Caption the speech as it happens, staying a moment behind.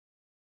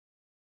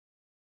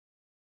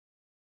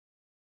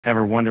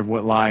Ever wondered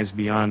what lies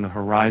beyond the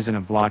horizon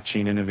of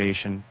blockchain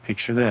innovation?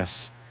 Picture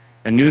this.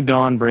 A new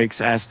dawn breaks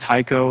as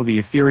Taiko, the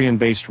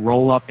Ethereum-based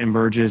rollup,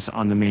 emerges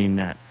on the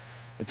mainnet.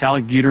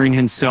 Vitalik Buterin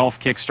himself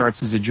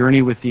kickstarts a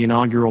journey with the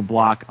inaugural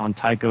block on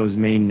Taiko's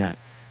mainnet.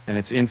 In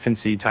its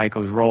infancy,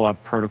 Taiko's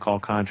rollup protocol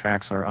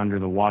contracts are under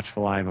the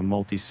watchful eye of a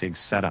multi-sig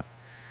setup.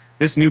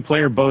 This new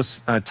player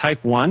boasts a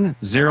Type 1,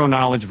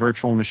 zero-knowledge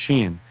virtual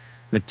machine,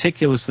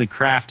 meticulously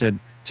crafted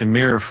to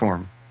mirror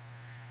form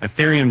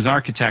Ethereum's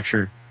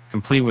architecture,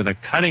 complete with a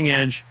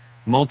cutting-edge,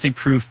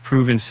 multi-proof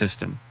proven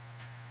system.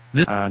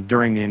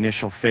 During the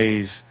initial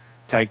phase,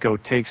 Taiko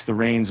takes the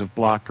reins of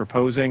block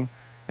proposing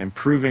and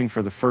proving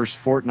for the first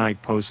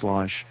fortnight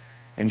post-launch,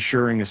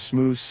 ensuring a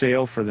smooth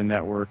sail for the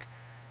network.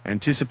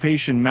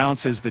 Anticipation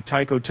mounts as the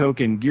Taiko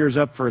token gears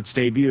up for its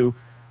debut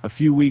a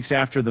few weeks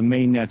after the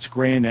mainnet's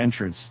grand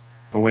entrance.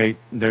 But wait,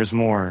 there's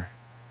more.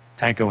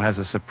 Taiko has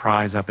a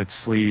surprise up its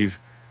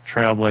sleeve.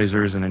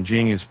 Trailblazers and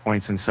ingenious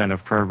points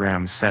incentive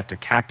programs set to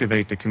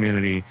captivate the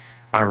community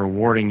by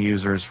rewarding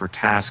users for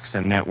tasks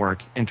and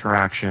network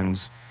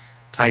interactions.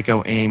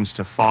 Taiko aims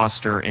to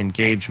foster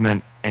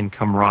engagement and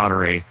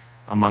camaraderie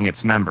among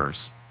its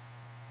members.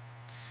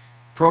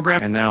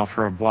 And now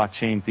for a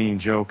blockchain-themed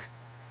joke.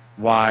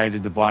 Why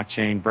did the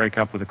blockchain break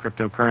up with the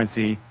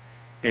cryptocurrency?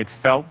 It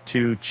felt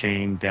too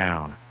chained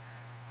down.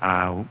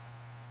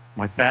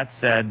 With that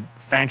said,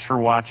 thanks for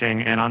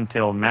watching, and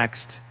until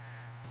next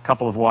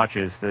couple of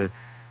watches, the